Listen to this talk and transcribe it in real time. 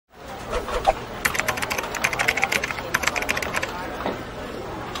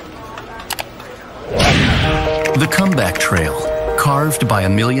comeback trail, carved by a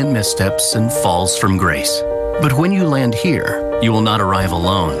million missteps and falls from grace. But when you land here, you will not arrive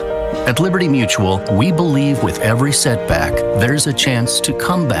alone. At Liberty Mutual, we believe with every setback, there's a chance to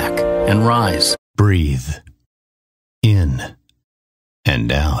come back and rise. Breathe in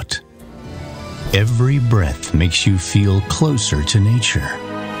and out. Every breath makes you feel closer to nature,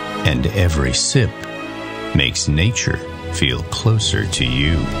 and every sip makes nature feel closer to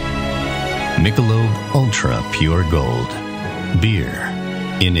you. Michelob Ultra Pure Gold. Beer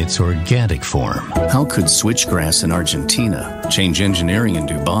in its organic form. How could switchgrass in Argentina change engineering in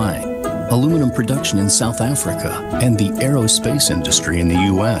Dubai, aluminum production in South Africa, and the aerospace industry in the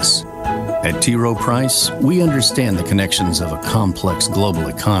U.S.? At T. Rowe Price, we understand the connections of a complex global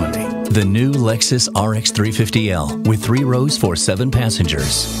economy. The new Lexus RX 350L with 3 rows for 7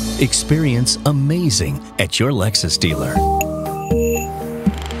 passengers. Experience amazing at your Lexus dealer.